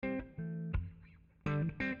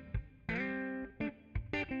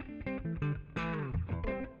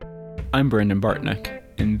I'm Brandon Bartnick,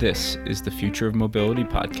 and this is the Future of Mobility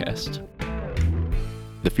podcast.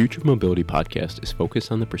 The Future of Mobility podcast is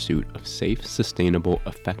focused on the pursuit of safe, sustainable,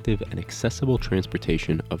 effective, and accessible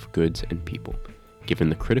transportation of goods and people. Given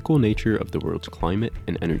the critical nature of the world's climate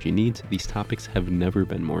and energy needs, these topics have never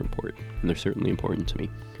been more important, and they're certainly important to me.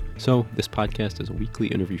 So, this podcast is a weekly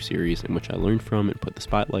interview series in which I learn from and put the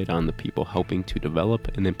spotlight on the people helping to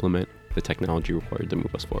develop and implement the technology required to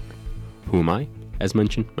move us forward. Who am I? As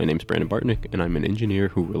mentioned, my name is Brandon Bartnick, and I'm an engineer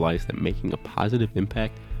who realized that making a positive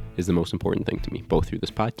impact is the most important thing to me, both through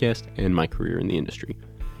this podcast and my career in the industry.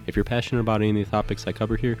 If you're passionate about any of the topics I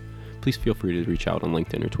cover here, please feel free to reach out on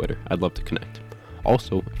LinkedIn or Twitter. I'd love to connect.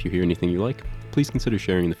 Also, if you hear anything you like, please consider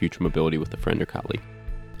sharing the Future Mobility with a friend or colleague.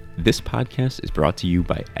 This podcast is brought to you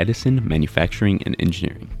by Edison Manufacturing and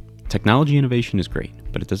Engineering. Technology innovation is great,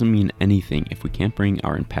 but it doesn't mean anything if we can't bring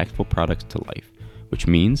our impactful products to life, which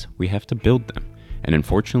means we have to build them. And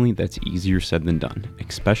unfortunately, that's easier said than done,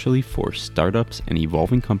 especially for startups and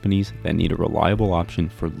evolving companies that need a reliable option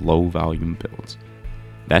for low-volume builds.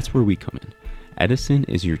 That's where we come in. Edison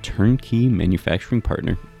is your turnkey manufacturing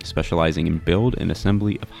partner, specializing in build and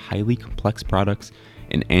assembly of highly complex products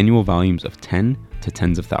in annual volumes of 10 to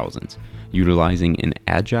tens of thousands, utilizing an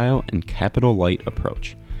agile and capital-light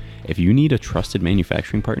approach. If you need a trusted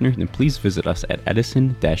manufacturing partner, then please visit us at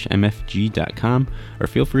edison-mfg.com or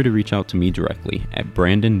feel free to reach out to me directly at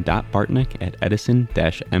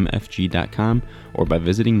brandon.bartnick@edison-mfg.com or by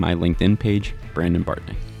visiting my LinkedIn page, Brandon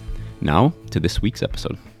Bartnick. Now to this week's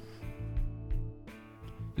episode.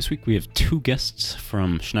 This week we have two guests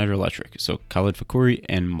from Schneider Electric, so Khalid Fakouri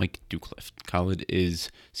and Mike Ducliff. Khalid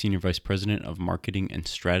is Senior Vice President of Marketing and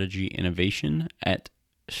Strategy Innovation at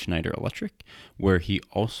Schneider Electric, where he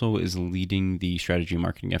also is leading the strategy and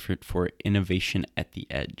marketing effort for Innovation at the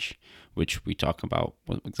Edge, which we talk about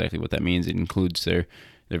exactly what that means. It includes their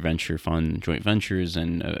venture fund, joint ventures,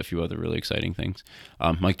 and a few other really exciting things.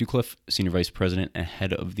 Mike Ducliff, Senior Vice President and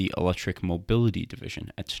Head of the Electric Mobility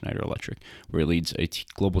Division at Schneider Electric, where he leads a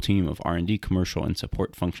global team of R&D, commercial, and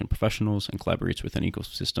support function professionals and collaborates with an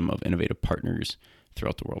ecosystem of innovative partners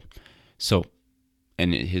throughout the world.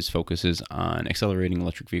 And his focus is on accelerating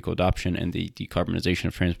electric vehicle adoption and the decarbonization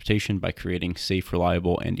of transportation by creating safe,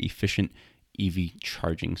 reliable, and efficient EV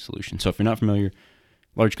charging solutions. So if you're not familiar,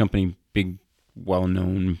 large company, big,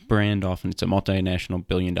 well-known brand, often it's a multinational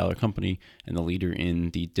billion-dollar company and the leader in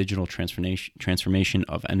the digital transformation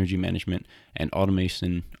of energy management and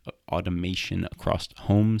automation across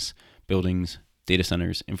homes, buildings, data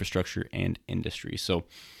centers, infrastructure, and industry. So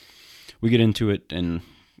we get into it in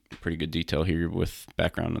pretty good detail here with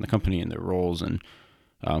background on the company and their roles and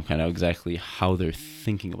kind of exactly how they're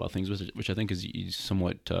thinking about things, which I think is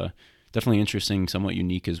somewhat definitely interesting, somewhat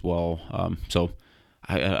unique as well. So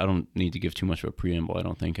I don't need to give too much of a preamble. I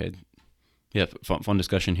don't think fun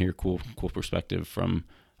discussion here, cool perspective from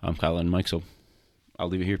Khalid and Mike. So I'll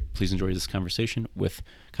leave it here. Please enjoy this conversation with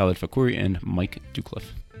Khalid Fakouri and Mike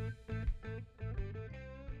Ducliff.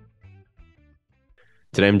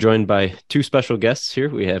 Today I'm joined by two special guests here.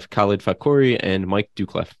 We have Khalid Fakouri and Mike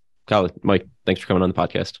Ducliff. Khalid, Mike, thanks for coming on the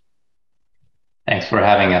podcast. Thanks for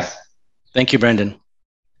having us. Thank you, Brandon.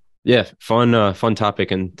 Yeah, fun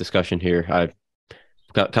topic and discussion here. Khalid,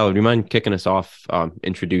 do you mind kicking us off,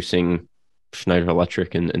 introducing Schneider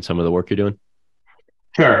Electric and some of the work you're doing?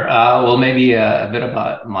 Sure. Well, maybe a bit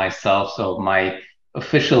about myself. So my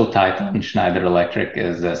official title in Schneider Electric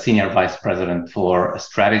is Senior Vice President for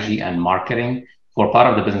Strategy and Marketing for part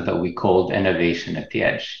of the business that we called Innovation at the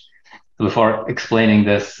Edge. Before explaining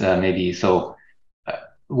this,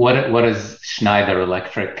 what is Schneider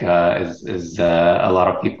Electric? Is a lot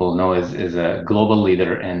of people know is a global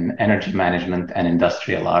leader in energy management and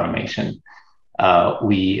industrial automation.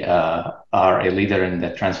 We are a leader in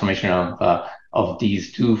the transformation of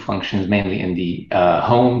these two functions, mainly in the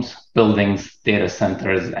homes, buildings, data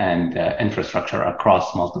centers, and infrastructure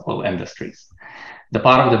across multiple industries. The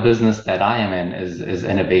part of the business that I am in is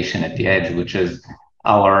Innovation at the Edge, which is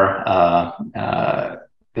our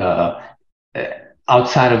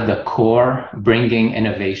outside of the core, bringing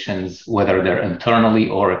innovations, whether they're internally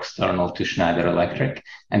or external, to Schneider Electric.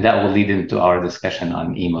 And that will lead into our discussion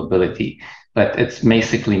on e-mobility. But it's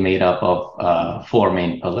basically made up of four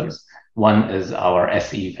main pillars. One is our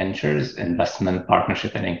SE Ventures, investment,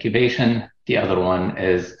 partnership, and incubation. The other one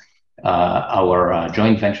is our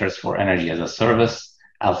joint ventures for energy as a service,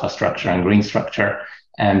 Alpha Structure and Green Structure,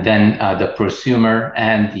 and then the prosumer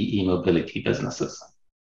and the e-mobility businesses.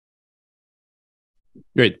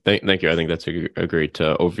 Great. Thank you. I think that's a great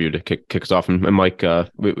overview to kick us off. And Mike,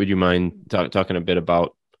 would you mind talking a bit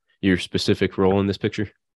about your specific role in this picture?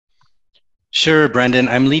 Sure, Brendan.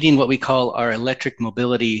 I'm leading what we call our electric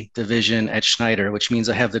mobility division at Schneider, which means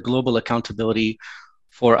I have the global accountability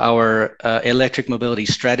for our electric mobility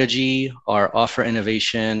strategy, our offer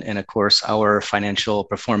innovation, and of course, our financial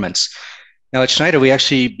performance. Now, at Schneider, we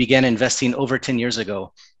actually began investing over 10 years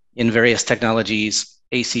ago in various technologies,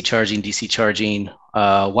 AC charging, DC charging,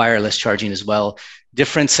 wireless charging as well,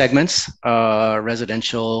 different segments,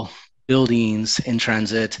 residential, buildings, in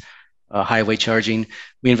transit, highway charging.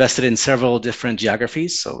 We invested in several different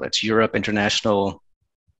geographies. So that's Europe, international,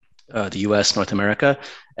 the US, North America,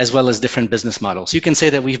 as well as different business models. You can say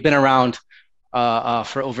that we've been around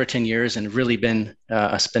for over 10 years and really been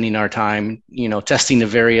spending our time, testing the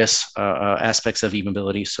various aspects of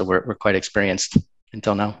e-mobility. So we're quite experienced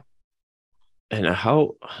until now. And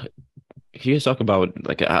can you guys talk about,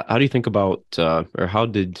 like, how do you think about, or how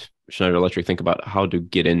did Schneider Electric think about how to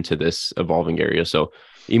get into this evolving area? So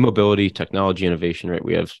e-mobility, technology, innovation, right?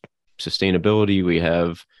 We have sustainability, we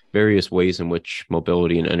have various ways in which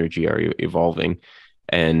mobility and energy are evolving.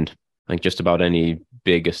 And like just about any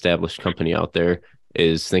big established company out there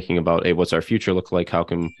is thinking about, hey, what's our future look like? How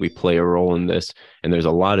can we play a role in this? And there's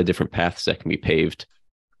a lot of different paths that can be paved.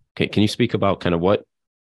 Okay, can you speak about kind of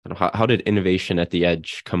how did innovation at the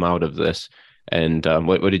edge come out of this? And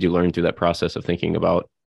what did you learn through that process of thinking about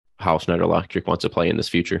how Schneider Electric wants to play in this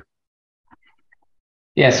future?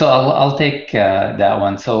 Yeah, so I'll take that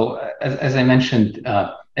one. So as I mentioned,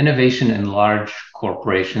 innovation in large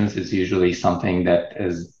corporations is usually something that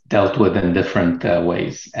is dealt with in different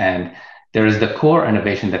ways. And there is the core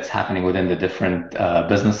innovation that's happening within the different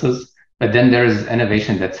businesses, but then there's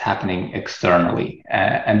innovation that's happening externally.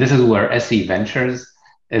 And this is where SE Ventures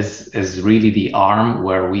is really the arm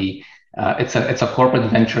where it's a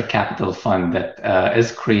corporate venture capital fund that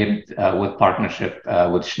is created with partnership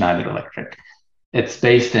with Schneider Electric. It's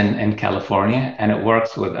based in California, and it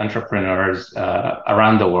works with entrepreneurs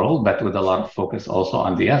around the world, but with a lot of focus also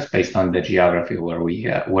on the US based on the geography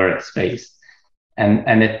where it's based.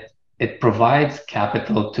 And it provides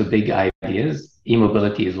capital to big ideas.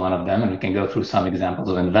 E-mobility is one of them, and we can go through some examples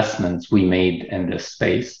of investments we made in this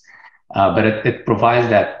space. But it provides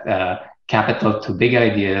that capital to big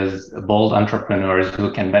ideas, bold entrepreneurs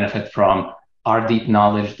who can benefit from our deep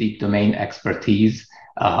knowledge, deep domain expertise,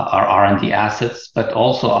 our R&D assets, but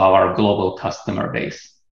also our global customer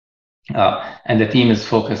base. And the team is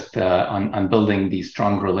focused on building these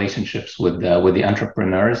strong relationships with the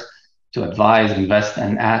entrepreneurs to advise, invest,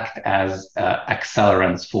 and act as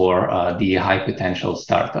accelerants for the high potential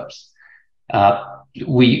startups.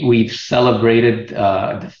 We've celebrated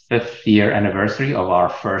the 5th year anniversary of our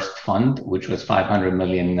first fund, which was 500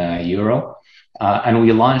 million euro. And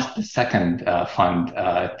we launched the second fund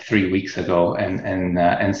 3 weeks ago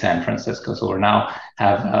in San Francisco. So we now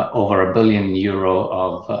have over €1 billion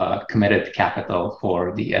of committed capital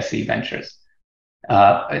for the SE Ventures.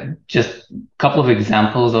 Just a couple of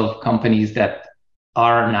examples of companies that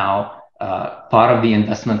are now part of the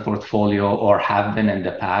investment portfolio or have been in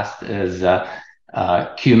the past is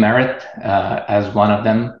Qmerit as one of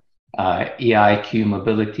them, EIQ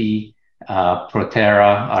Mobility,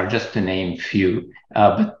 Proterra are just to name few,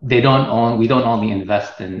 but we don't only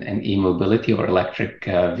invest in e-mobility or electric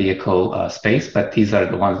vehicle space, but these are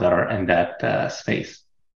the ones that are in that space.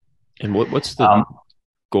 And what's the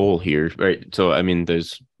goal here, right? So, I mean,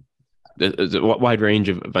 there's a wide range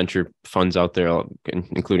of venture funds out there,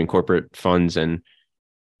 including corporate funds, and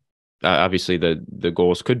obviously the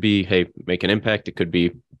goals could be, hey, make an impact. It could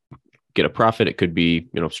be get a profit. It could be,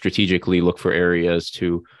 strategically look for areas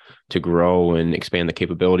to grow and expand the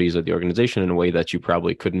capabilities of the organization in a way that you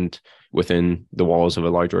probably couldn't within the walls of a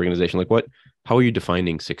large organization. Like how are you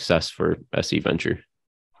defining success for SE Venture?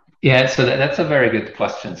 Yeah, so that's a very good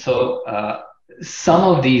question. So some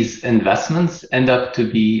of these investments end up to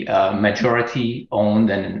be majority owned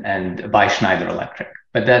and by Schneider Electric,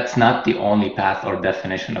 but that's not the only path or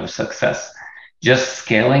definition of success. Just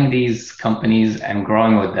scaling these companies and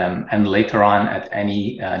growing with them, and later on at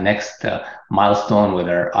any next milestone,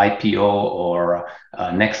 whether IPO or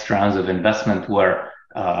next rounds of investment, where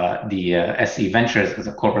the SE Ventures as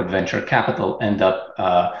a corporate venture capital end up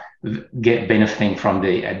benefiting from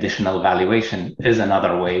the additional valuation, is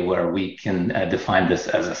another way where we can define this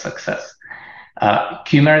as a success.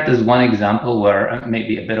 Qmerit is one example where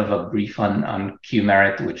maybe a bit of a brief on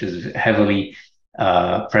Qmerit, which is heavily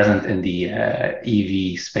present in the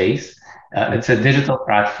EV space. It's a digital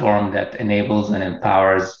platform that enables and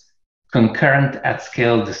empowers concurrent at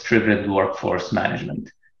scale distributed workforce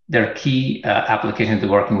management. Their key applications are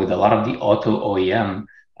working with a lot of the auto OEMs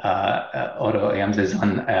is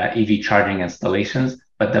on EV charging installations,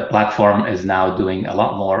 but the platform is now doing a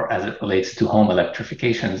lot more as it relates to home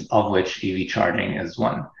electrifications, of which EV charging is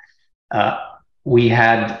one. We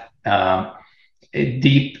had a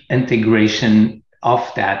deep integration of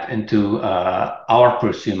that into our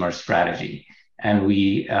prosumer strategy. And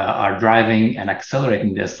we are driving and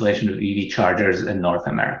accelerating the installation of EV chargers in North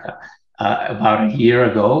America. About a year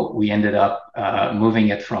ago, we ended up moving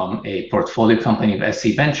it from a portfolio company of SC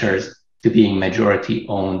Ventures to being majority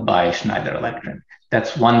owned by Schneider Electric.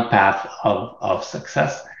 That's one path of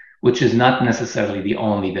success, which is not necessarily the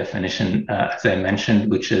only definition, as I mentioned,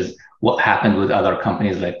 which is what happened with other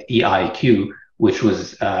companies like EIQ, which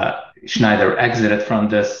was Schneider exited from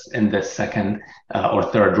this in the second or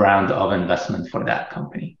third round of investment for that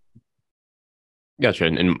company. Gotcha.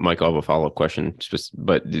 And Mike, I'll have a follow-up question.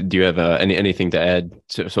 But do you have anything to add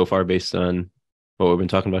so far based on what we've been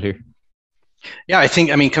talking about here? Yeah,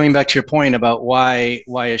 I mean, coming back to your point about why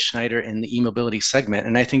is Schneider in the e-mobility segment,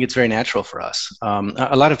 and I think it's very natural for us.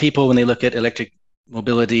 A lot of people, when they look at electric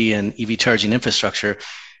mobility and EV charging infrastructure,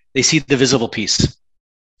 they see the visible piece.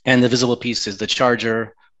 And the visible piece is the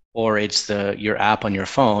charger, or it's your app on your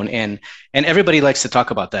phone. And everybody likes to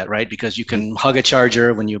talk about that, right? Because you can hug a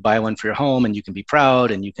charger when you buy one for your home, and you can be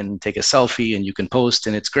proud, and you can take a selfie, and you can post,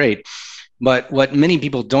 and it's great. But what many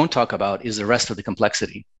people don't talk about is the rest of the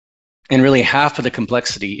complexity. And really half of the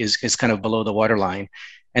complexity is kind of below the waterline.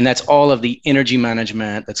 And that's all of the energy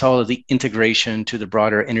management, that's all of the integration to the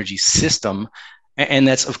broader energy system. And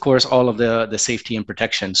that's, of course, all of the safety and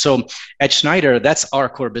protection. So at Schneider, that's our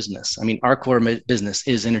core business. I mean, our core business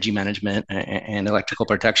is energy management and electrical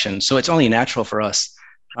protection. So it's only natural for us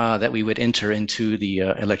that we would enter into the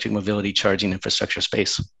electric mobility charging infrastructure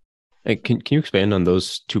space. Hey, can you expand on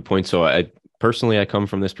those 2 points? So I come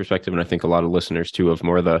from this perspective, and I think a lot of listeners too, of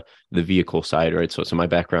more the vehicle side, right? So my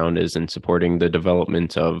background is in supporting the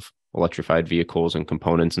development of electrified vehicles and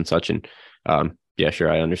components and such. And yeah,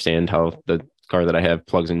 sure, I understand how the car that I have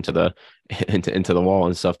plugs into the wall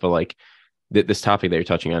and stuff, but like this topic that you're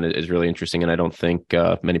touching on is really interesting, and I don't think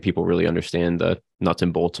many people really understand the nuts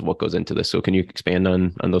and bolts of what goes into this. So can you expand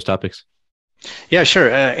on those topics? Yeah,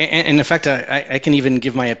 sure. And in fact, I can even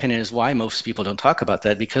give my opinion as why most people don't talk about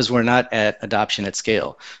that, because we're not at adoption at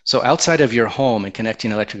scale. So outside of your home and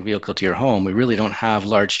connecting an electric vehicle to your home, we really don't have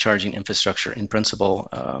large charging infrastructure in principle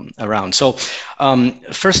around. So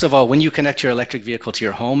first of all, when you connect your electric vehicle to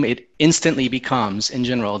your home, it instantly becomes, in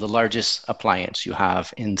general, the largest appliance you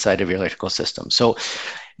have inside of your electrical system. So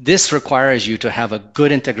this requires you to have a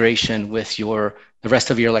good integration with the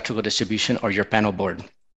rest of your electrical distribution or your panel board.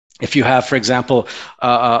 If you have, for example,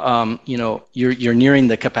 you're nearing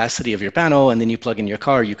the capacity of your panel, and then you plug in your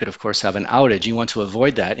car, you could, of course, have an outage. You want to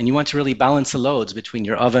avoid that, and you want to really balance the loads between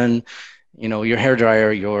your oven, your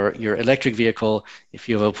hairdryer, your electric vehicle, if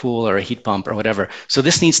you have a pool or a heat pump or whatever. So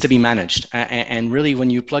this needs to be managed, and really,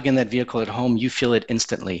 when you plug in that vehicle at home, you feel it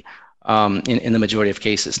instantly in the majority of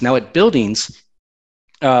cases. Now, at buildings,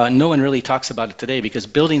 no one really talks about it today, because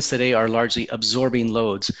buildings today are largely absorbing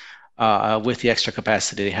loads with the extra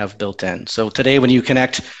capacity they have built in. So today, when you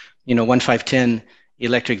connect, 1,510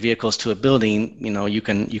 electric vehicles to a building, you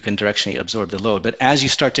can directionally absorb the load. But as you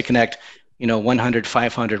start to connect, 100,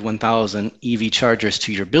 500, 1,000 EV chargers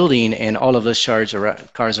to your building, and all of those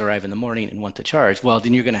cars arrive in the morning and want to charge, well,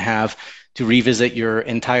 then you're going to have to revisit your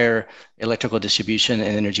entire electrical distribution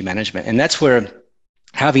and energy management. And that's where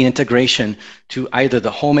having integration to either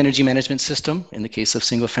the home energy management system, in the case of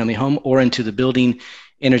single-family home, or into the building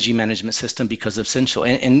energy management system becomes essential.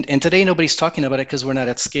 And today nobody's talking about it because we're not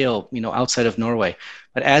at scale, outside of Norway.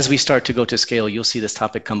 But as we start to go to scale, you'll see this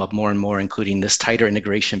topic come up more and more, including this tighter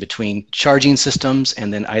integration between charging systems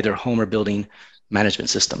and then either home or building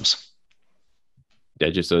management systems.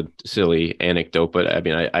 Yeah, just a silly anecdote, but I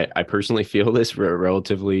mean, I personally feel this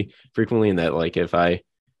relatively frequently, in that, like, if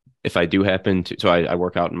I do happen to, so I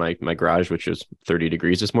work out in my garage, which is 30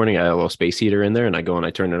 degrees this morning. I have a little space heater in there, and I go and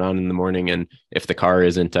I turn it on in the morning. And if the car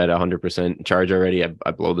isn't at 100% charge already,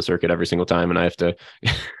 I blow the circuit every single time, and I have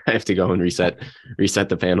to go and reset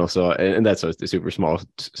the panel. So, and that's a super small,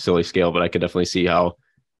 silly scale, but I could definitely see how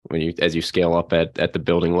as you scale up at the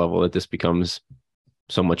building level, that this becomes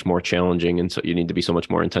so much more challenging, and so you need to be so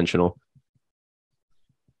much more intentional.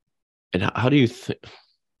 And how do you think?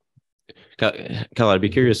 Khaled, I'd be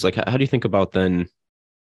curious, like, how do you think about then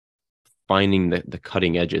finding the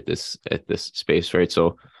cutting edge at this space, right?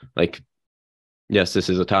 So, like, yes, this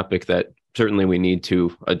is a topic that certainly we need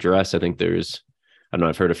to address. I think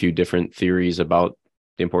I've heard a few different theories about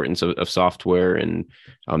the importance of software and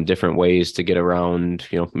different ways to get around,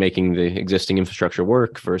 making the existing infrastructure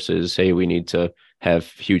work versus, hey, we need to have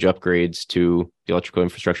huge upgrades to the electrical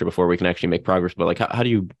infrastructure before we can actually make progress. But like, how do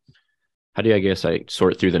you I guess I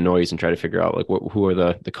sort through the noise and try to figure out like who are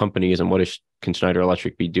the companies and can Schneider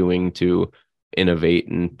Electric be doing to innovate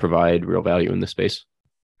and provide real value in this space?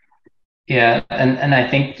 Yeah, and I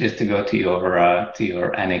think just to go to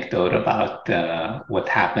your anecdote about what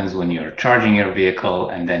happens when you're charging your vehicle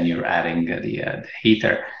and then you're adding the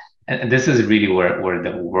heater, and this is really where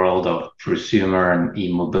the world of prosumer and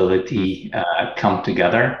e-mobility come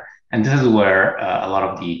together. And this is where a lot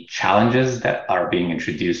of the challenges that are being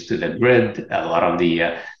introduced to the grid, a lot of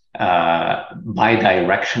the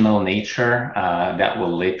bidirectional nature that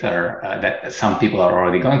will later, that some people are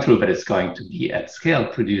already going through, but it's going to be at scale,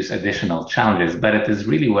 produce additional challenges. But it is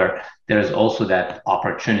really where there's also that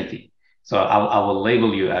opportunity. So I will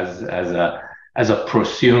label you as a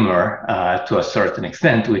prosumer to a certain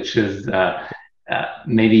extent, which is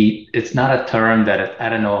maybe it's not a term that I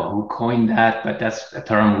don't know who coined that, but that's a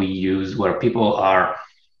term we use where people are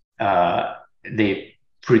they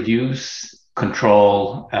produce,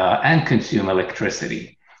 control, and consume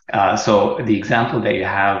electricity. So the example that you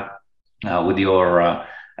have with your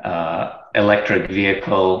electric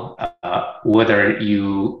vehicle, whether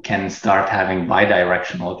you can start having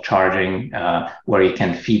bidirectional charging, where you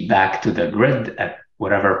can feed back to the grid at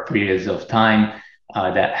whatever periods of time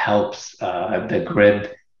that helps the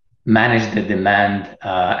grid manage the demand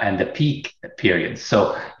and the peak periods.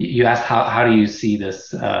 So you asked how do you see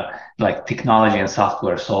this like technology and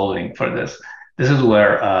software solving for this? This is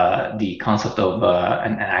where the concept of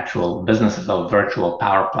an actual businesses of virtual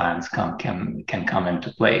power plants can come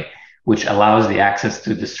into play, which allows the access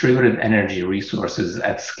to distributed energy resources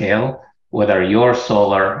at scale, whether your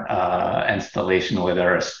solar installation,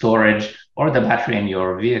 whether storage or the battery in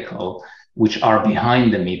your vehicle, which are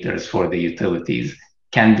behind the meters for the utilities,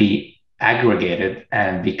 can be aggregated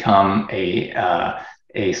and become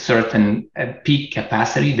a certain peak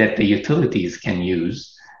capacity that the utilities can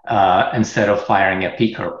use instead of firing a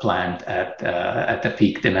peaker plant at the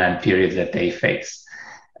peak demand periods that they face.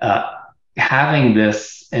 Having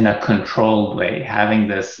this in a controlled way, having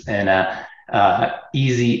this in a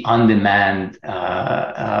easy on-demand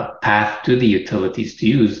path to the utilities to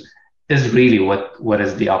use is really what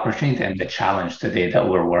is the opportunity and the challenge today that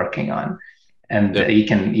we're working on. And you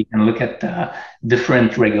can look at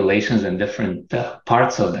different regulations in different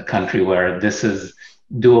parts of the country where this is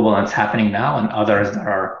doable and it's happening now, and others that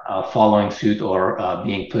are following suit or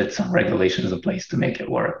being put some regulations in place to make it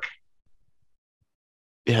work.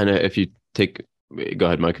 Yeah, and if you go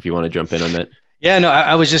ahead, Mike, if you want to jump in on that. Yeah, no,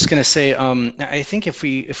 I was just going to say, I think if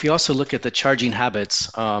we also look at the charging habits,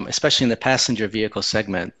 especially in the passenger vehicle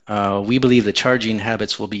segment, we believe the charging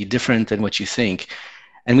habits will be different than what you think.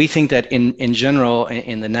 And we think that in general,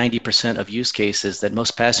 in the 90% of use cases, that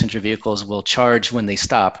most passenger vehicles will charge when they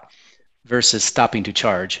stop versus stopping to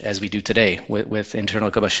charge, as we do today with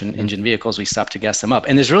internal combustion engine vehicles. We stop to gas them up.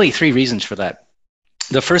 And there's really three reasons for that.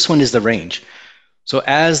 The first one is the range. So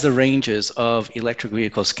as the ranges of electric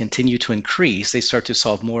vehicles continue to increase, they start to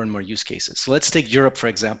solve more and more use cases. So let's take Europe, for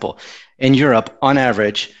example. In Europe, on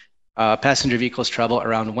average, passenger vehicles travel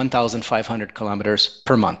around 1,500 kilometers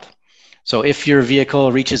per month. So if your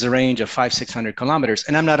vehicle reaches a range of 500-600 kilometers,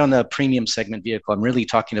 and I'm not on the premium segment vehicle, I'm really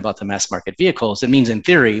talking about the mass market vehicles. It means in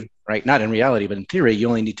theory, right, not in reality, but in theory, you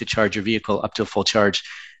only need to charge your vehicle up to full charge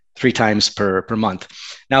 3 times per month.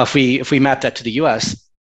 Now, if we map that to the US,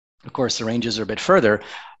 of course, the ranges are a bit further,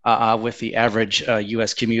 with the average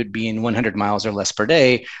US commute being 100 miles or less per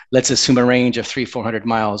day. Let's assume a range of 300-400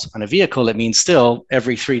 miles on a vehicle. It means still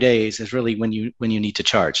every 3 days is really when you need to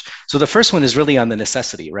charge. So the first one is really on the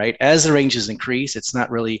necessity, right? As the ranges increase, it's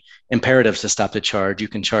not really imperative to stop to charge. You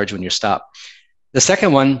can charge when you stop. The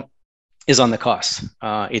second one is on the cost.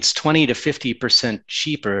 It's 20 to 50%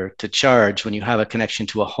 cheaper to charge when you have a connection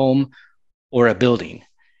to a home or a building.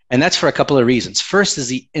 And that's for a couple of reasons. First is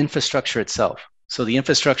the infrastructure itself. So the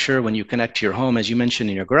infrastructure, when you connect to your home, as you mentioned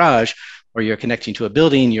in your garage, or you're connecting to a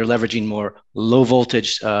building, you're leveraging more low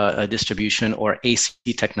voltage distribution or AC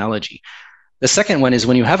technology. The second one is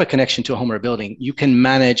when you have a connection to a home or a building, you can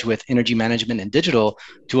manage with energy management and digital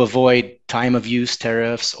to avoid time of use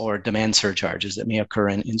tariffs or demand surcharges that may occur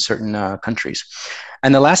in certain countries.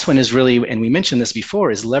 And the last one is really, and we mentioned this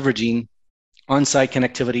before, is leveraging on-site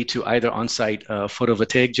connectivity to either on-site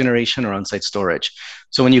photovoltaic generation or on-site storage.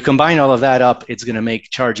 So when you combine all of that up, it's going to make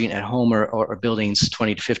charging at home or buildings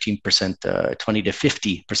 20 to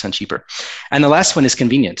 50% cheaper. And the last one is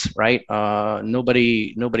convenience, right?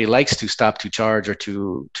 Nobody likes to stop to charge or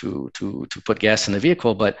to put gas in the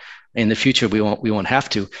vehicle, but in the future we won't have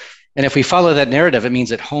to. And if we follow that narrative, it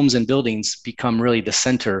means that homes and buildings become really the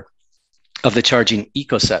center of the charging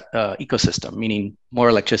ecosystem, meaning more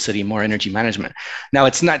electricity, more energy management. Now,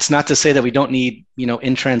 it's not to say that we don't need,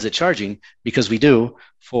 in-transit charging, because we do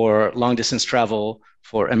for long distance travel,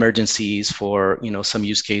 for emergencies, for some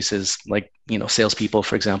use cases like salespeople,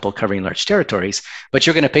 for example, covering large territories. But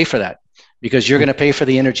you're going to pay for that because you're going to pay for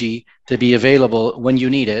the energy to be available when you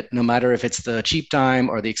need it, no matter if it's the cheap time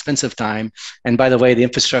or the expensive time. And by the way, the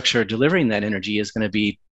infrastructure delivering that energy is going to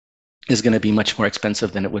be much more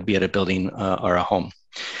expensive than it would be at a building or a home.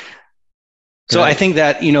 So I think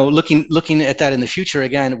that looking at that in the future,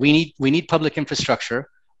 again, we need public infrastructure,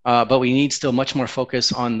 but we need still much more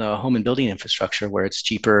focus on the home and building infrastructure where it's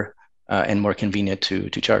cheaper and more convenient to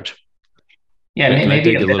charge. Yeah,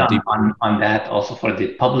 maybe a bit on that also for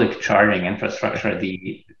the public charging infrastructure,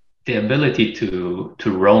 the ability to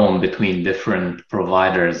roam between different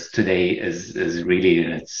providers today is really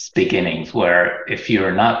in its beginnings, where if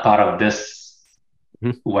you're not part of this,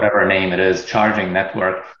 whatever name it is, charging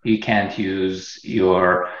network, you can't use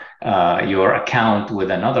your account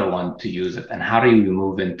with another one to use it. And how do you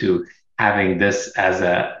move into having this as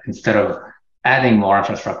instead of adding more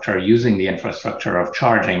infrastructure, using the infrastructure of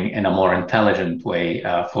charging in a more intelligent way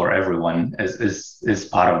for everyone is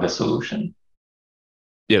part of the solution.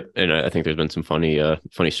 Yep, and I think there's been some funny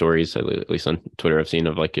stories, at least on Twitter, I've seen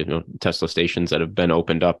of Tesla stations that have been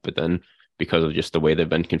opened up, but then because of just the way they've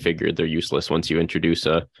been configured, they're useless once you introduce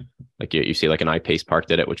you see like an iPace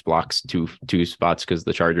parked at it, which blocks two spots because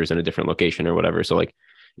the charger's in a different location or whatever. So like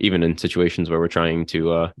even in situations where we're trying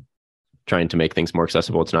to make things more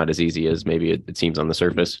accessible, it's not as easy as maybe it seems on the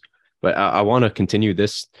surface. But I want to continue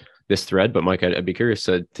this thread, but Mike, I'd be curious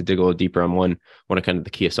to dig a little deeper on one of kind of the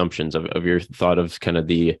key assumptions of your thought of kind of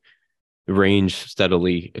the range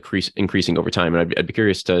steadily increasing over time. And I'd be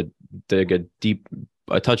curious to dig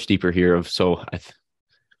a touch deeper here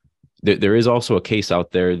there is also a case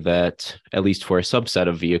out there that at least for a subset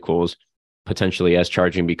of vehicles, potentially as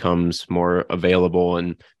charging becomes more available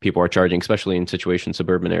and people are charging, especially in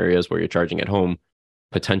suburban areas where you're charging at home,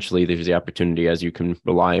 potentially there's the opportunity as you can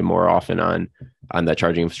rely more often on that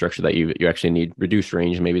charging infrastructure that you actually need reduced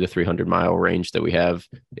range. Maybe the 300-mile range that we have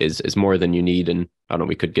is more than you need. And I don't know,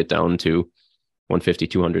 we could get down to 150,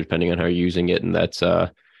 200, depending on how you're using it. And that's,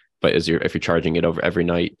 but if you're charging it over every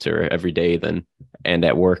night or every day, and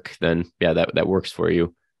at work, then yeah, that works for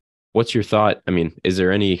you. What's your thought? I mean, is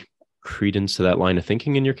there any credence to that line of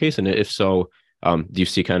thinking in your case? And if so, do you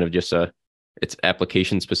see kind of just it's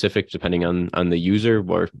application specific depending on the user,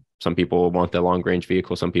 or some people want the long range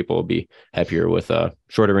vehicle, some people will be happier with a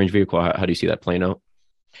shorter range vehicle? How do you see that playing out?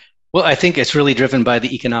 Well, I think it's really driven by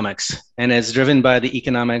the economics, and it's driven by the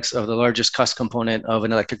economics of the largest cost component of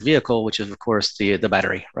an electric vehicle, which is of course the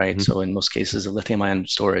battery, right? Mm-hmm. So in most cases, the lithium-ion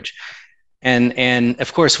storage. And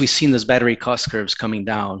of course, we've seen those battery cost curves coming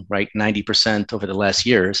down, right? 90% over the last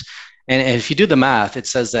years. And if you do the math, it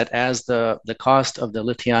says that as the cost of the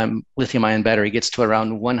lithium-ion battery gets to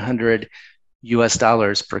around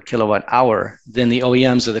 $100 per kilowatt hour, then the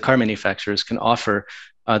OEMs or the car manufacturers can offer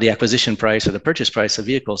the acquisition price or the purchase price of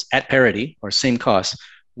vehicles at parity or same cost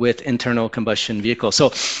with internal combustion vehicles.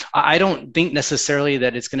 So I don't think necessarily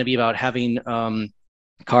that it's going to be about having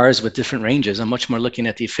cars with different ranges. I'm much more looking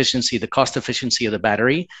at the efficiency, the cost efficiency of the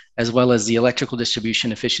battery, as well as the electrical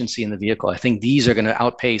distribution efficiency in the vehicle. I think these are going to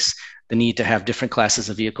outpace the need to have different classes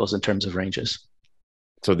of vehicles in terms of ranges.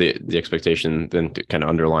 So the expectation then kind of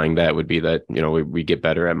underlying that would be that, we get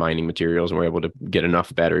better at mining materials and we're able to get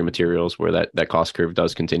enough battery materials where that cost curve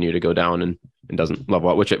does continue to go down and doesn't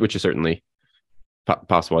level out, which is certainly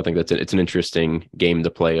possible. I think it's an interesting game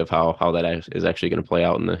to play of how that is actually going to play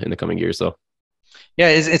out in the coming years, though. Yeah,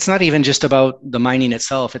 it's not even just about the mining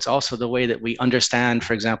itself. It's also the way that we understand,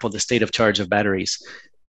 for example, the state of charge of batteries.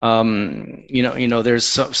 There's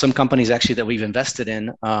some companies actually that we've invested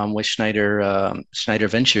in with Schneider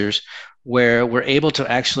Ventures, where we're able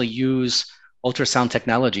to actually use ultrasound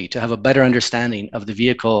technology to have a better understanding of the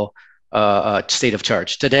vehicle state of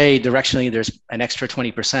charge. Today, directionally, there's an extra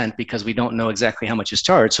 20% because we don't know exactly how much is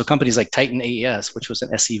charged. So companies like Titan AES, which was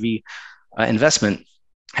an SEV investment,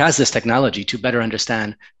 has this technology to better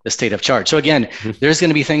understand the state of charge. So again, there's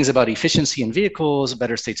going to be things about efficiency in vehicles,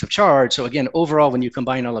 better states of charge. So again, overall, when you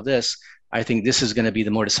combine all of this, I think this is going to be the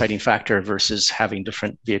more deciding factor versus having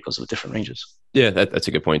different vehicles with different ranges. Yeah, that's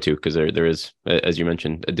a good point too, because there is, as you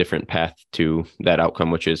mentioned, a different path to that outcome,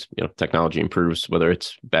 which is, technology improves, whether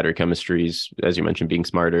it's battery chemistries, as you mentioned, being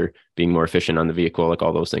smarter, being more efficient on the vehicle, like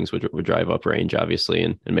all those things would drive up range, obviously,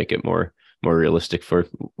 and make it more realistic for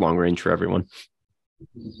long range for everyone.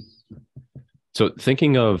 So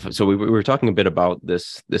we were talking a bit about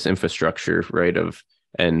this infrastructure, right?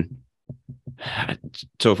 And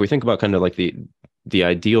So if we think about kind of like the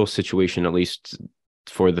ideal situation, at least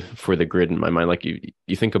for the grid in my mind, like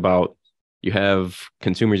you think about, you have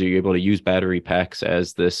consumers, are you able to use battery packs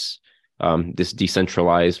as this this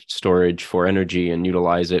decentralized storage for energy and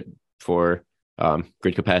utilize it for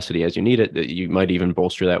grid capacity as you need it? You might even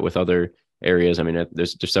bolster that with other areas. I mean,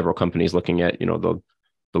 there's several companies looking at,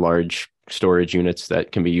 the large storage units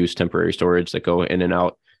that can be used, temporary storage that go in and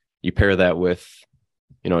out. You pair that with,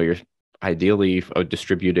 your ideally a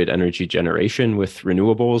distributed energy generation with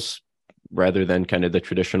renewables rather than kind of the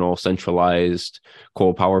traditional centralized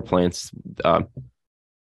coal power plants.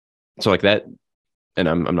 So like that, and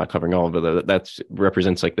I'm not covering all of it. That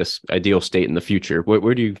represents like this ideal state in the future.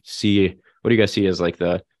 Where do you see? What do you guys see as like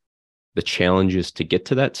the challenges to get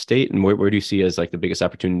to that state, and where do you see as like the biggest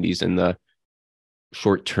opportunities in the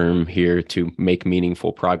short term here to make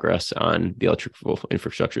meaningful progress on the electrical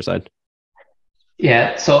infrastructure side?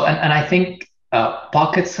 Yeah. So, and I think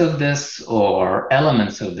pockets of this or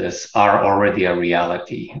elements of this are already a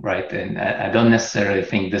reality, right? And I don't necessarily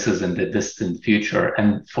think this is in the distant future.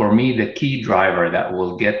 And for me, the key driver that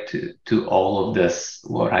will get to all of this,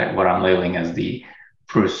 what I'm labeling as the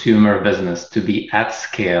prosumer business, to be at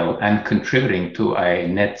scale and contributing to a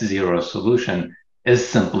net zero solution, is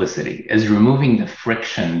simplicity, is removing the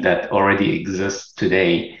friction that already exists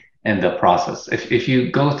today in the process. If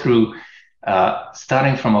you go through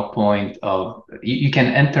starting from a point of, you can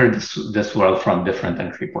enter this world from different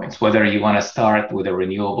entry points, whether you want to start with a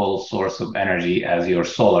renewable source of energy as your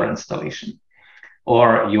solar installation,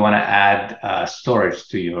 or you want to add storage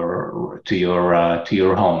to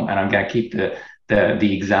your home. And I'm going to keep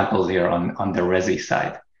the examples here on the resi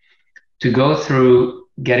side. To go through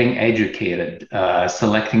getting educated,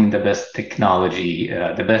 selecting the best technology,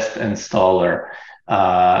 the best installer,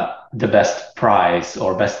 the best price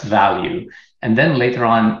or best value, and then later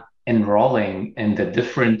on enrolling in the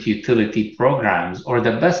different utility programs or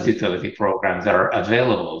the best utility programs that are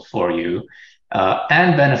available for you,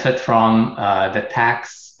 and benefit from the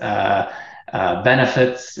tax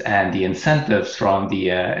benefits and the incentives from the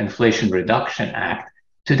Inflation Reduction Act.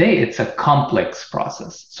 Today, it's a complex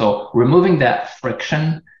process. So removing that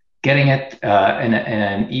friction, getting it in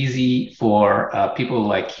an easy for people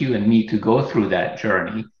like you and me to go through that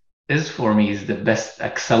journey for me is the best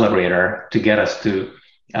accelerator to get us to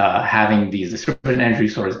having these distributed energy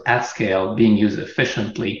sources at scale being used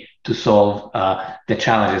efficiently to solve the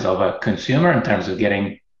challenges of a consumer in terms of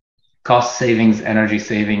getting cost savings, energy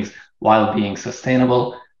savings, while being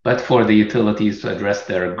sustainable, but for the utilities to address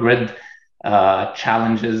their grid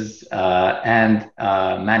challenges and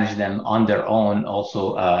manage them on their own,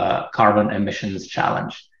 also carbon emissions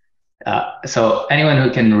challenge. So anyone who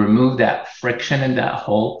can remove that friction in that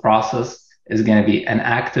whole process is going to be an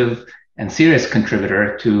active and serious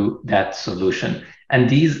contributor to that solution. And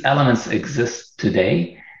these elements exist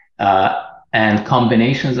today, and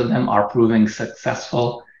combinations of them are proving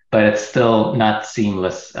successful, but it's still not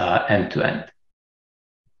seamless end to end.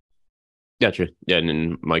 Gotcha. Yeah, and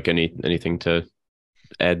then Mike, anything to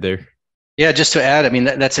add there? Yeah, just to add, I mean,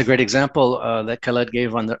 that's a great example that Khaled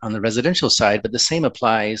gave on the residential side, but the same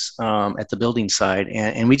applies at the building side.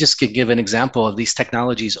 And we just could give an example of these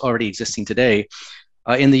technologies already existing today.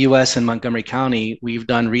 In the US in Montgomery County, we've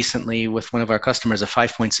done recently with one of our customers a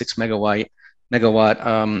 5.6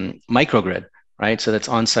 megawatt microgrid, right? So that's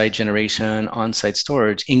on-site generation, on-site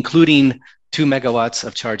storage, including 2 megawatts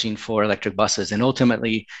of charging for electric buses. And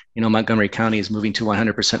ultimately, Montgomery County is moving to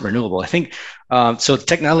 100% renewable. I think, so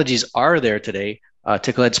technologies are there today.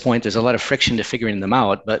 To Khaled's point, there's a lot of friction to figuring them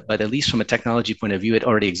out, but at least from a technology point of view, it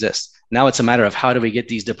already exists. Now it's a matter of how do we get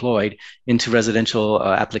these deployed into residential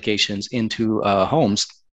applications, into homes.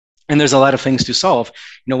 And there's a lot of things to solve.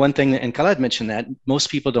 One thing, and Khaled mentioned that, most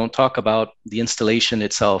people don't talk about the installation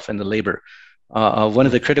itself and the labor. One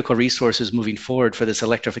of the critical resources moving forward for this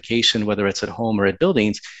electrification, whether it's at home or at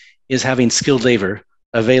buildings, is having skilled labor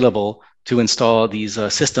available to install these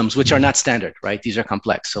systems, which are not standard, right? These are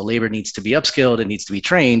complex. So labor needs to be upskilled, it needs to be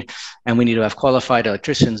trained, and we need to have qualified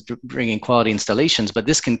electricians bringing quality installations. But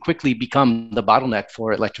this can quickly become the bottleneck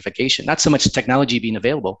for electrification. Not so much technology being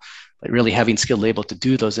available, but really having skilled labor to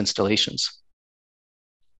do those installations.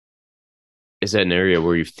 Is that an area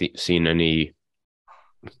where you've seen any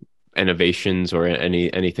innovations or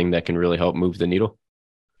anything that can really help move the needle?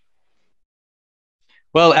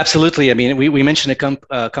 Well, absolutely. I mean, we mentioned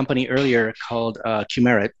a company earlier called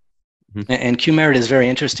Qmerit, and Qmerit is very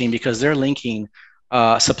interesting because they're linking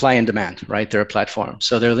supply and demand, right? They're a platform.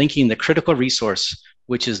 So they're linking the critical resource,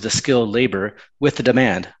 which is the skilled labor, with the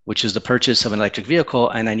demand, which is the purchase of an electric vehicle,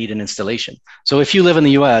 and I need an installation. So if you live in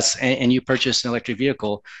the US and you purchase an electric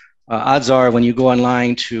vehicle, Odds are when you go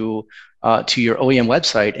online to your OEM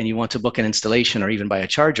website and you want to book an installation or even buy a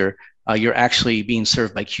charger, you're actually being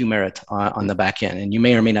served by Qmerit on the back end. And you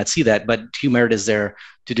may or may not see that, but Qmerit is there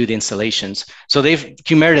to do the installations. So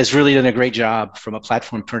Qmerit has really done a great job from a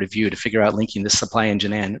platform point of view to figure out linking the supply and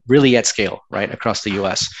demand really at scale, right, across the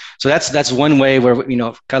US. So that's one way where,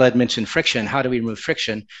 Khaled mentioned friction. How do we remove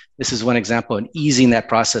friction? This is one example in easing that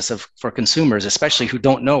process for consumers, especially who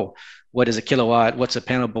don't know what is a kilowatt, what's a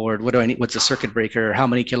panel board, what do I need, what's a circuit breaker, how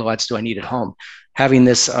many kilowatts do I need at home? Having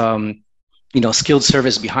this skilled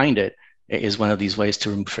service behind it is one of these ways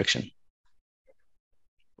to remove friction.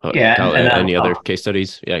 Any other case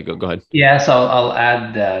studies? Yeah, go ahead. Yeah, so I'll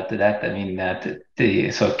add to that. I mean,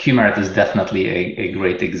 so Qmerit is definitely a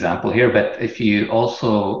great example here. But if you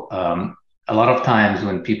also, a lot of times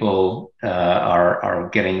when people are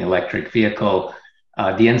getting electric vehicle,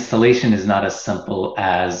 the installation is not as simple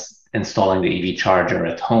as installing the EV charger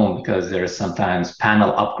at home, because there's sometimes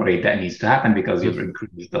panel upgrade that needs to happen because you've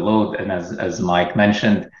increased the load. And as Mike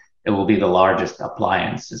mentioned, it will be the largest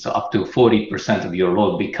appliance. So up to 40% of your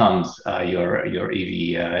load becomes your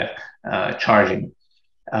EV charging.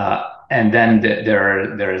 And then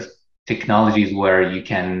there's technologies where you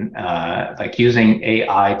can, like using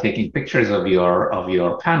AI, taking pictures of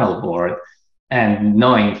your panel board and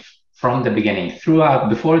knowing from the beginning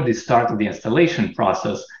before the start of the installation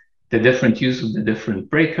process, the different use of the different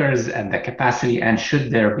breakers and the capacity, and should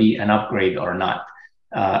there be an upgrade or not.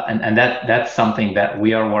 And that's something that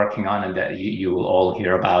we are working on and that you will all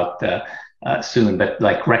hear about soon. But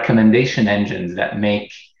like recommendation engines that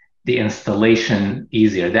make the installation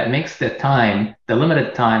easier, that makes the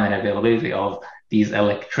limited time and availability of these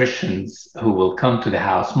electricians who will come to the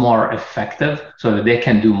house more effective, so that they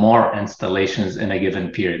can do more installations in a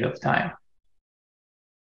given period of time.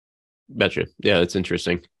 Betcha. Yeah, that's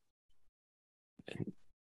interesting.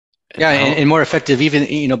 Yeah, and more effective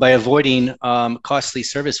even, by avoiding costly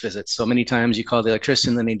service visits. So many times you call the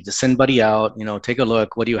electrician, then they need to send somebody out, take a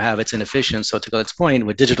look, what do you have? It's inefficient. So to Khaled's point,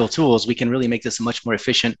 with digital tools, we can really make this a much more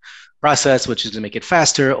efficient process, which is to make it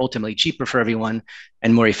faster, ultimately cheaper for everyone,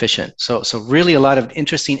 and more efficient. So really a lot of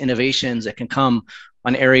interesting innovations that can come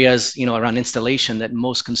on areas, around installation that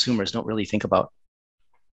most consumers don't really think about.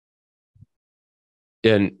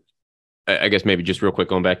 And I guess maybe just real quick,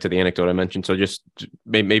 going back to the anecdote I mentioned. So just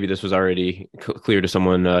maybe this was already clear to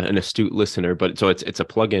someone, an astute listener, but so it's a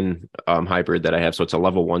plug-in hybrid that I have. So it's a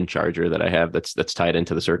level 1 charger that I have that's tied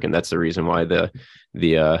into the circuit. That's the reason why the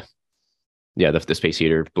space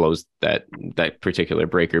heater blows that particular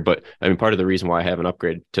breaker. But I mean, part of the reason why I have an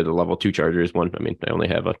upgrade to the level 2 charger is one, I mean, I only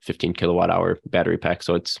have a 15 kilowatt hour battery pack,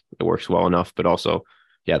 so it works well enough, but also,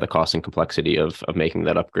 the cost and complexity of making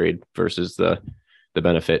that upgrade versus the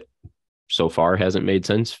benefit so far hasn't made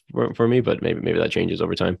sense for me, but maybe that changes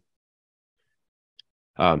over time.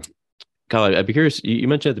 Khaled, I'd be curious, you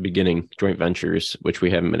mentioned at the beginning joint ventures, which we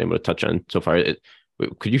haven't been able to touch on so far.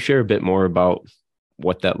 Could you share a bit more about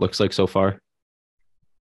what that looks like so far?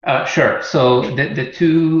 Sure. So the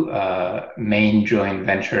two main joint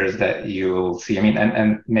ventures that you'll see, I mean,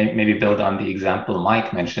 and maybe build on the example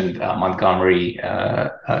Mike mentioned, Montgomery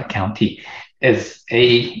County is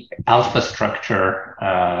a alpha structure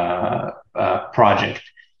project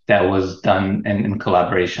that was done in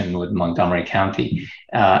collaboration with Montgomery County.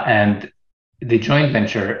 And the joint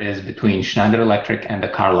venture is between Schneider Electric and the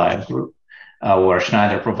Carlyle Group, where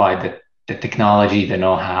Schneider provide the technology, the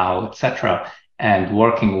know-how, etc. And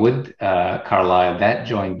working with Carlyle, that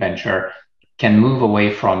joint venture can move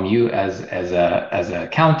away from you as a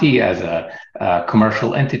county, as a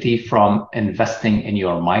commercial entity, from investing in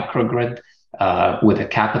your microgrid with a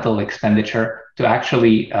capital expenditure to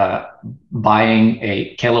actually buying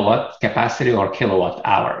a kilowatt capacity or kilowatt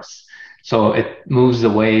hours. So it moves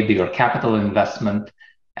away your capital investment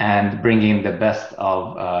and bringing the best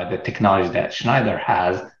of the technology that Schneider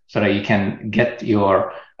has, so that you can get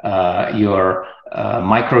your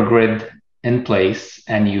microgrid in place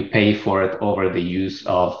and you pay for it over the use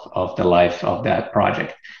of the life of that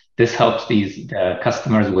project. This helps the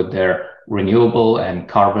customers with their renewable and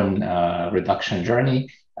carbon reduction journey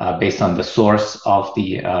based on the source of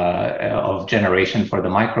of generation for the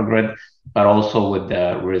microgrid, but also with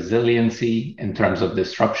the resiliency in terms of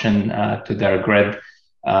disruption to their grid,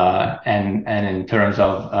 and in terms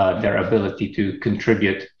of their ability to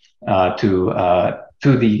contribute to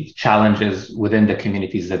the challenges within the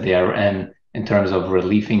communities that they are in terms of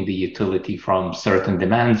relieving the utility from certain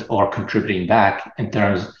demands, or contributing back in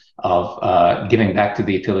terms of giving back to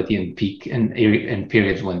the utility in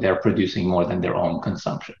periods when they're producing more than their own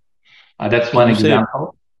consumption. That's one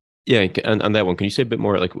example. Yeah, and on that one, can you say a bit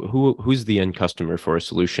more, like who's the end customer for a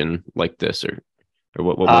solution like this, or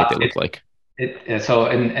what might they look like? So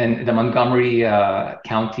in the Montgomery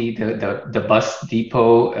County, the bus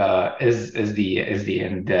depot is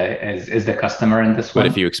the customer in this But one.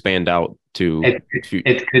 if you expand out to,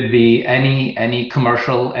 it could be any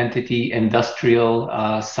commercial entity, industrial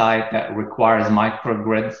site that requires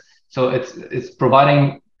microgrids. So it's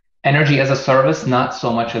providing energy as a service, not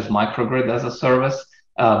so much as microgrid as a service,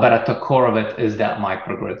 but at the core of it is that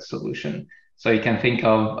microgrid solution. So you can think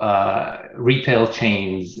of retail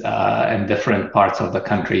chains in different parts of the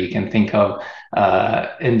country. You can think of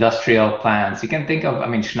industrial plants. You can think of, I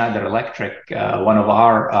mean, Schneider Electric, one of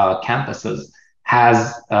our campuses,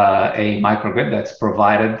 has a microgrid that's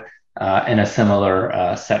provided in a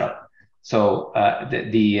similar setup. So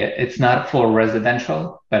it's not for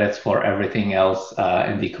residential, but it's for everything else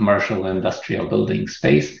in the commercial industrial building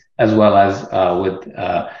space, as well as with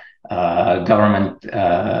government,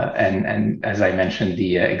 and as I mentioned,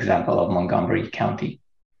 the example of Montgomery County.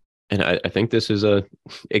 And I think this is a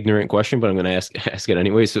ignorant question, but I'm going to ask it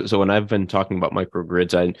anyway. So when I've been talking about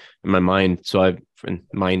microgrids, in my mind, so I've been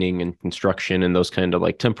mining and construction and those kind of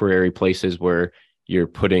like temporary places where you're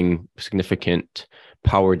putting significant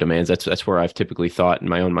power demands. That's where I've typically thought in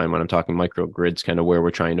my own mind when I'm talking microgrids, kind of where we're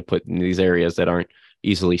trying to put in these areas that aren't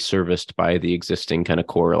easily serviced by the existing kind of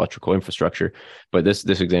core electrical infrastructure. But this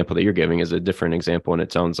example that you're giving is a different example, and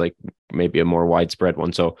it sounds like maybe a more widespread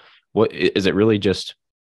one. So what is it really just?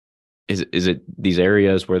 Is it these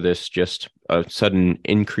areas where there's just a sudden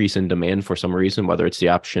increase in demand for some reason, whether it's the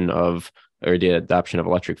option of or the adoption of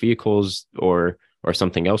electric vehicles or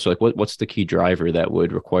something else? So like what's the key driver that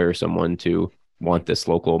would require someone to want this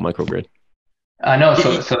local microgrid? No,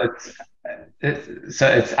 so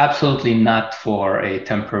it's absolutely not for a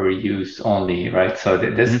temporary use only, right? So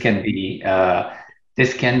this can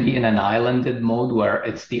be in an islanded mode where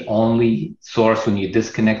it's the only source. When you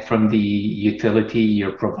disconnect from the utility,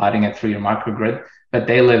 you're providing it through your microgrid, but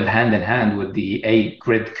they live hand in hand with the A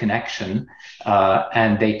grid connection,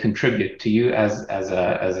 and they contribute to you as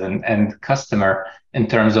an end customer in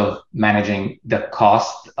terms of managing the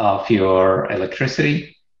cost of your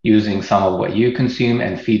electricity, using some of what you consume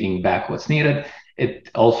and feeding back what's needed. It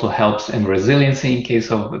also helps in resiliency in case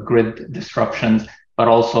of grid disruptions, but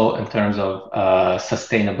also in terms of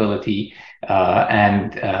sustainability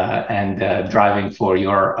and driving for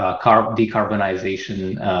your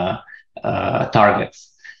decarbonization targets.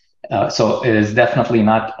 So it is definitely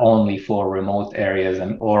not only for remote areas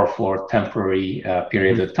or for temporary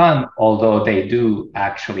periods of time, although they do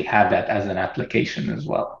actually have that as an application as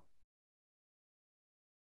well.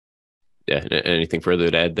 Yeah. Anything further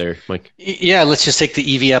to add there, Mike? Yeah, let's just take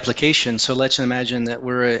the EV application. So let's imagine that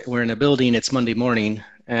we're in a building. It's Monday morning,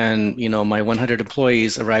 and my 100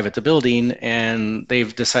 employees arrive at the building, and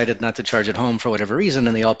they've decided not to charge at home for whatever reason,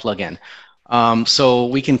 and they all plug in. So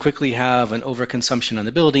we can quickly have an overconsumption on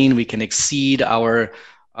the building. We can exceed our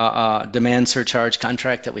demand surcharge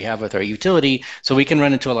contract that we have with our utility. So we can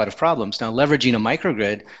run into a lot of problems. Now, leveraging a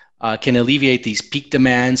microgrid can alleviate these peak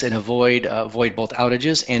demands and avoid both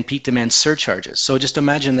outages and peak demand surcharges. So just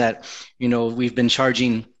imagine that, we've been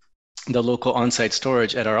charging the local on-site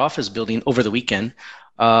storage at our office building over the weekend.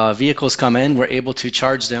 Vehicles come in, we're able to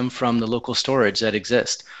charge them from the local storage that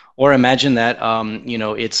exists. Or imagine that,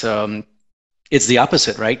 it's the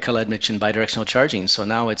opposite, right? Khaled mentioned bidirectional charging. So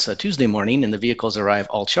now it's a Tuesday morning and the vehicles arrive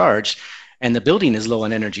all charged, and the building is low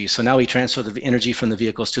on energy. So now we transfer the energy from the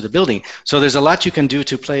vehicles to the building. So there's a lot you can do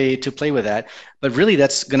to play with that. But really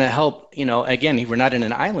that's going to help, again, we're not in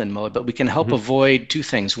an island mode, but we can help avoid two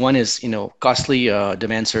things. One is, costly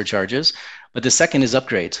demand surcharges. But the second is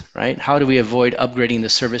upgrades, right? How do we avoid upgrading the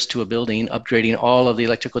service to a building, upgrading all of the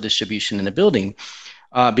electrical distribution in the building?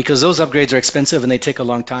 Because those upgrades are expensive and they take a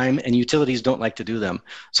long time, and utilities don't like to do them.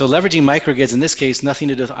 So leveraging microgrids, in this case, nothing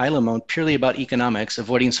to do with island mode, purely about economics,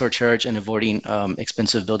 avoiding surcharge and avoiding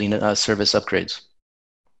expensive building service upgrades.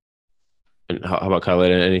 And how about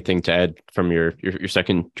Khaled? Anything to add from your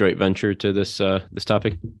second joint venture to this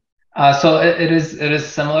topic? So it is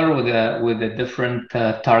similar with a different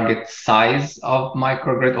target size of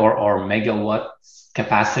microgrid or megawatts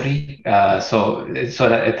capacity, so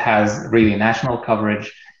that it has really national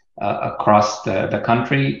coverage across the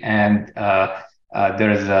country, and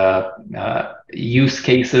there's use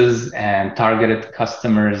cases and targeted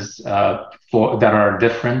customers that are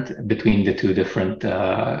different between the two different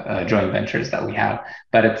joint ventures that we have.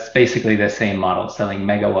 But it's basically the same model, selling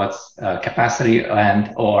megawatts capacity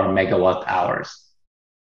and or megawatt hours.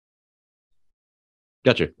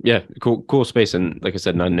 Gotcha. Yeah, cool space, and like I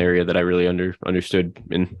said, not an area that I really understood,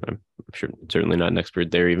 and I'm sure certainly not an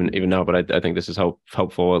expert there even now, but I think this is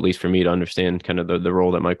helpful, at least for me, to understand kind of the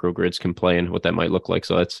role that microgrids can play and what that might look like.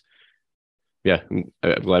 So that's, yeah,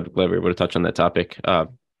 I'm glad we were able to touch on that topic.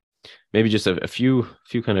 Maybe just a few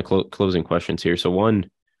kind of closing questions here. So one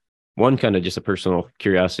kind of just a personal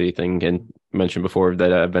curiosity thing, and mentioned before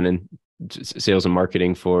that I've been in sales and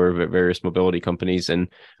marketing for various mobility companies, and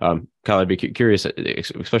Kyle, I'd be curious,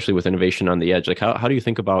 especially with innovation on the edge, like how do you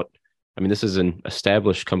think about, I mean, this is an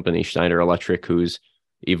established company, Schneider Electric, who's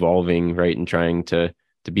evolving, right, and trying to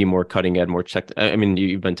be more cutting edge, more tech. I mean,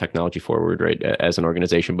 you've been technology forward, right, as an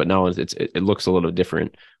organization, but now it looks a little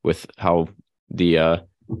different with how the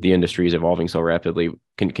industry is evolving so rapidly.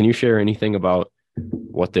 Can you share anything about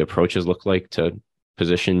what the approaches look like to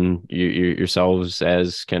position yourselves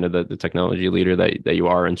as kind of the technology leader that you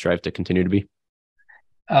are and strive to continue to be?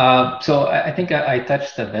 So I think I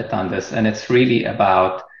touched a bit on this, and it's really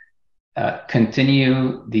about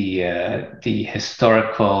continue the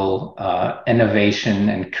historical innovation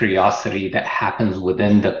and curiosity that happens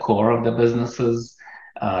within the core of the businesses,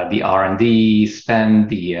 the R&D spend,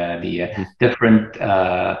 the different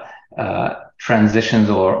transitions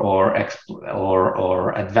or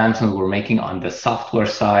advancements we're making on the software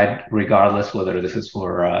side, regardless whether this is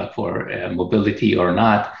for mobility or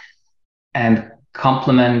not, and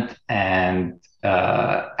complement and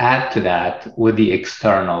add to that with the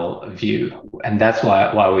external view. And that's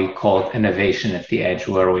why we call it innovation at the edge,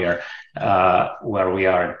 where we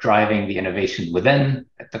are driving the innovation within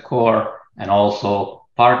at the core, and also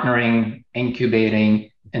partnering,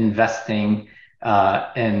 incubating, investing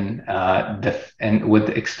with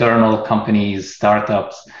external companies,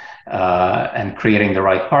 startups, and creating the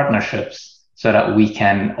right partnerships so that we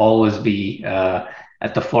can always be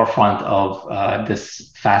at the forefront of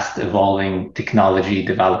this fast evolving technology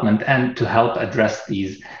development, and to help address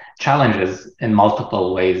these challenges in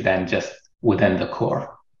multiple ways than just within the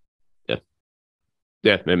core.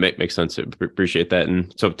 Yeah, it makes sense. I appreciate that.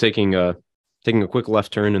 And so taking a quick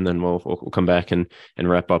left turn, and then we'll come back and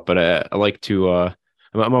wrap up. But I like to,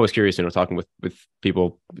 I'm always curious, talking with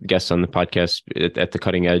people, guests on the podcast at the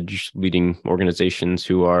cutting edge, leading organizations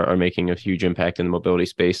who are making a huge impact in the mobility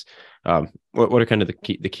space. What are kind of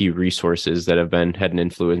the key resources that have had an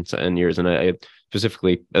influence in yours? And I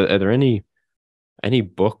specifically, are there any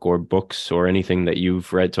book or books or anything that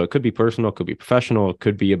you've read? So it could be personal, it could be professional, it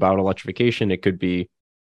could be about electrification, it could be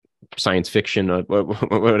science fiction,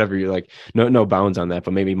 whatever you like. No bounds on that.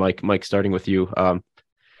 But maybe Mike, starting with you,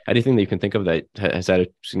 anything that you can think of that has had a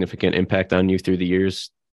significant impact on you through the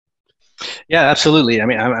years? Yeah, absolutely. I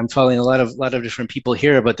mean, I'm following a lot of different people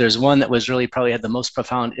here, but there's one that was really probably had the most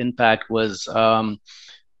profound impact was a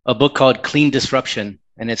book called Clean Disruption,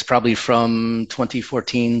 and it's probably from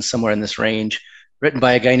 2014, somewhere in this range, written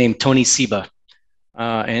by a guy named Tony Seba.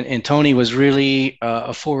 And Tony was really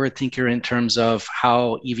a forward thinker in terms of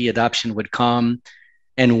how EV adoption would come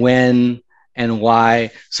and when and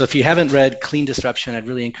why. So if you haven't read Clean Disruption, I'd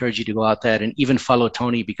really encourage you to go out there and even follow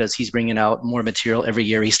Tony, because he's bringing out more material every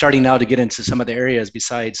year. He's starting now to get into some other areas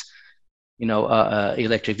besides,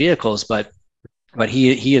 electric vehicles, but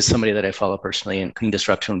he is somebody that I follow personally, and Clean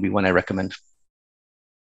Disruption would be one I recommend.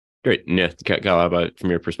 Great. Yeah, Kyle, how about from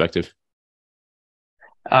your perspective?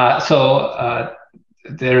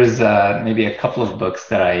 There's maybe a couple of books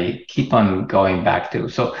that I keep on going back to.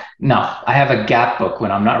 So now I have a gap book.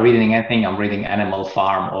 When I'm not reading anything, I'm reading Animal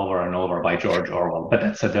Farm over and over by George Orwell, but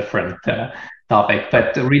that's a different topic.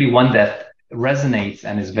 But really one that resonates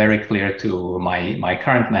and is very clear to my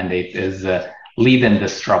current mandate is Lead and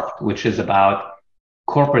Disrupt, which is about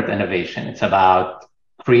corporate innovation. It's about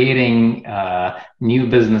creating new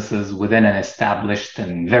businesses within an established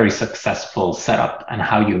and very successful setup, and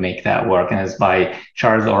how you make that work. And it's by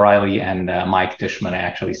Charles O'Reilly and Mike Tishman. I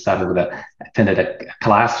actually attended a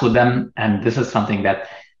class with them, and this is something that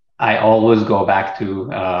I always go back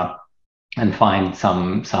to and find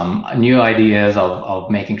some new ideas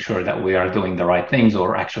of making sure that we are doing the right things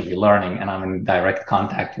or actually learning. And I'm in direct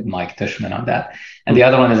contact with Mike Tishman on that. And the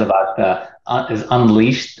other one is about is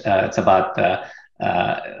Unleashed. It's about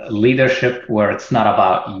leadership, where it's not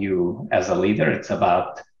about you as a leader, it's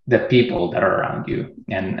about the people that are around you,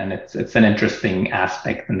 and it's an interesting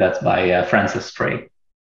aspect, and that's by Francis Stray.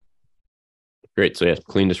 Great. So yeah,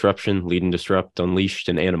 Clean Disruption, Lead and Disrupt, Unleashed,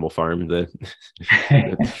 and Animal Farm.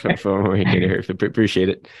 Appreciate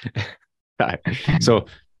it. So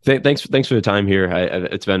thanks for the time here.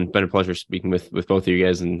 It's been a pleasure speaking with both of you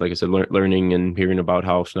guys, and like I said, learning and hearing about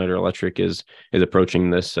how Schneider Electric is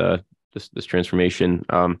approaching this transformation.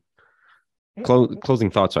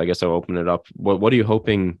 Closing thoughts. So I guess I'll open it up. What are you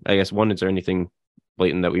hoping? I guess one, is there anything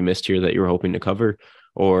blatant that we missed here that you were hoping to cover,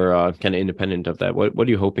 or kind of independent of that, what are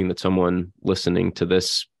you hoping that someone listening to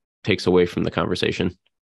this takes away from the conversation?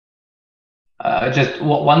 Just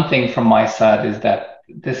one thing from my side is that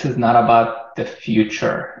this is not about the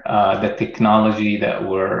future. The technology that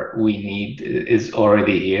we need is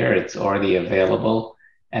already here. It's already available,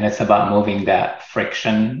 and it's about moving that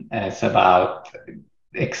friction, and it's about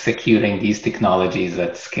executing these technologies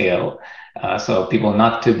at scale. So people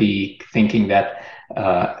not to be thinking that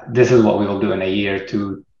this is what we will do in a year,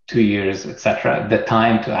 2 years, etc. The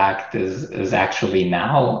time to act is actually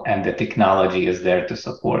now, and the technology is there to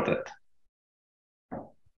support it.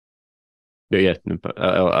 Yeah,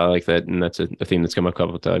 I like that, and that's a theme that's come up a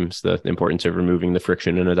couple of times: the importance of removing the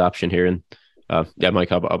friction and adoption here. And Mike,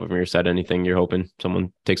 how about from your side? Anything you're hoping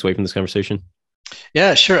someone takes away from this conversation?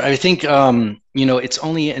 Yeah, sure. I think it's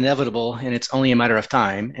only inevitable, and it's only a matter of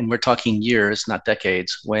time, and we're talking years, not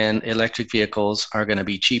decades, when electric vehicles are going to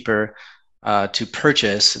be cheaper to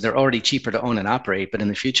purchase. They're already cheaper to own and operate, but in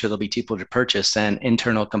the future they'll be cheaper to purchase than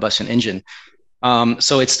internal combustion engine.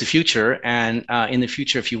 So it's the future, and in the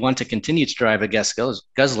future, if you want to continue to drive a gas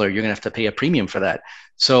guzzler, you're going to have to pay a premium for that.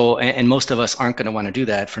 So, and most of us aren't going to want to do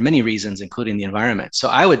that for many reasons, including the environment. So,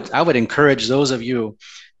 I would encourage those of you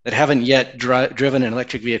that haven't yet driven an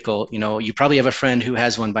electric vehicle. You probably have a friend who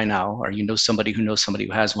has one by now, or you know somebody who knows somebody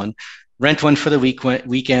who has one. Rent one for the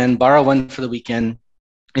weekend, borrow one for the weekend,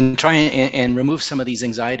 and try and remove some of these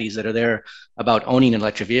anxieties that are there about owning an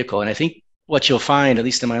electric vehicle. And I think what you'll find, at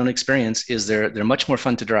least in my own experience, is they're much more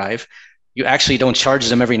fun to drive. You actually don't charge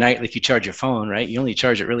them every night like you charge your phone, right? You only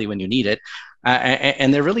charge it really when you need it,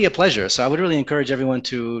 and they're really a pleasure. So I would really encourage everyone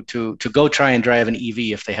to go try and drive an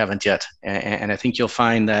EV if they haven't yet, and I think you'll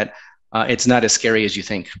find that it's not as scary as you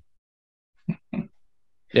think.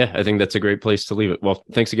 Yeah, I think that's a great place to leave it. Well,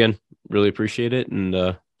 thanks again. Really appreciate it, and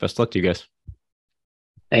best of luck to you guys.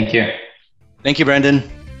 Thank you. Thank you, Brandon.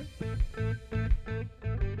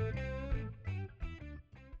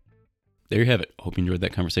 There you have it. Hope you enjoyed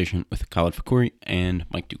that conversation with Khaled Fakouri and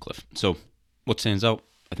Mike Ducliffe. So what stands out?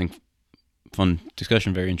 I think fun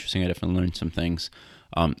discussion, very interesting. I definitely learned some things.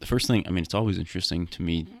 The first thing, it's always interesting to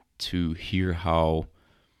me to hear how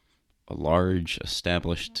a large,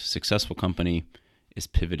 established, successful company is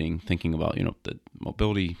pivoting, thinking about, the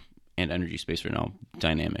mobility and energy space right now,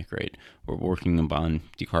 dynamic, right? We're working on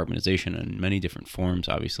decarbonization in many different forms.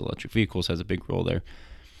 Obviously, electric vehicles has a big role there.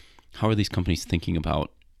 How are these companies thinking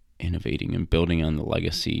about innovating and building on the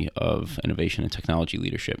legacy of innovation and technology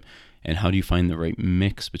leadership? And how do you find the right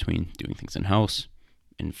mix between doing things in-house,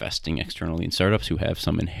 investing externally in startups who have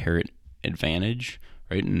some inherent advantage,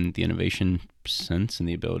 right, in the innovation sense and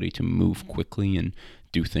the ability to move quickly and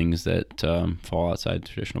do things that fall outside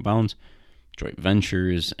traditional bounds, joint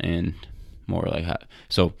ventures, and more like that.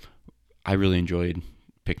 So I really enjoyed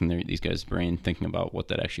picking these guys' brain, thinking about what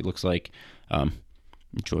that actually looks like.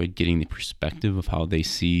 Enjoyed getting the perspective of how they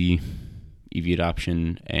see EV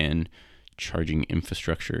adoption and charging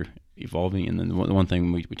infrastructure evolving. And then the one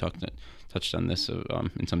thing we touched on this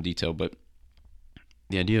in some detail, but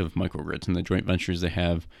the idea of microgrids and the joint ventures they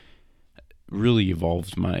have really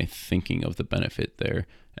evolved my thinking of the benefit there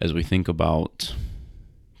as we think about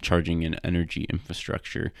charging and energy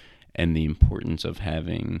infrastructure and the importance of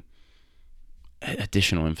having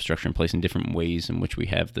additional infrastructure in place in different ways in which we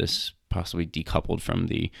have this possibly decoupled from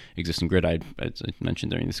the existing grid. As I mentioned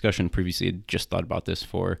during the discussion previously, I just thought about this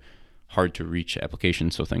for hard to reach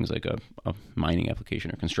applications. So things like a mining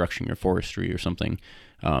application or construction or forestry or something,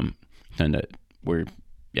 and where,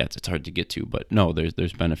 it's hard to get to, but no,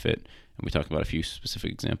 there's benefit. And we talked about a few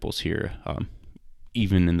specific examples here,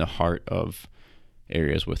 even in the heart of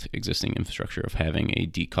areas with existing infrastructure of having a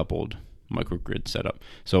decoupled microgrid setup.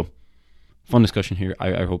 So fun discussion here.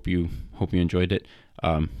 I hope you enjoyed it.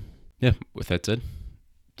 With that said,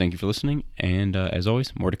 thank you for listening. And as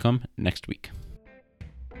always, more to come next week.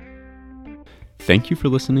 Thank you for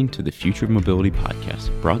listening to the Future of Mobility podcast,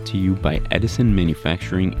 brought to you by Edison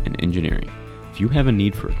Manufacturing and Engineering. If you have a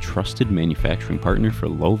need for a trusted manufacturing partner for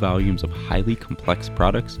low volumes of highly complex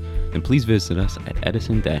products, then please visit us at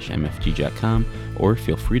edison-mfg.com, or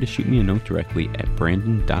feel free to shoot me a note directly at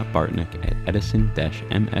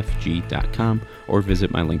brandon.bartnick@edison-mfg.com, or visit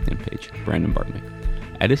my LinkedIn page, Brandon Bartnick.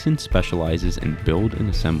 Edison specializes in build and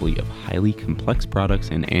assembly of highly complex products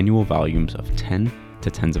in annual volumes of 10 to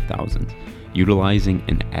tens of thousands, utilizing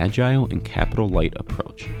an agile and capital-light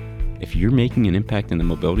approach. If you're making an impact in the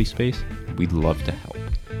mobility space, we'd love to help.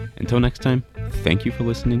 Until next time, thank you for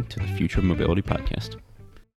listening to the Future of Mobility podcast.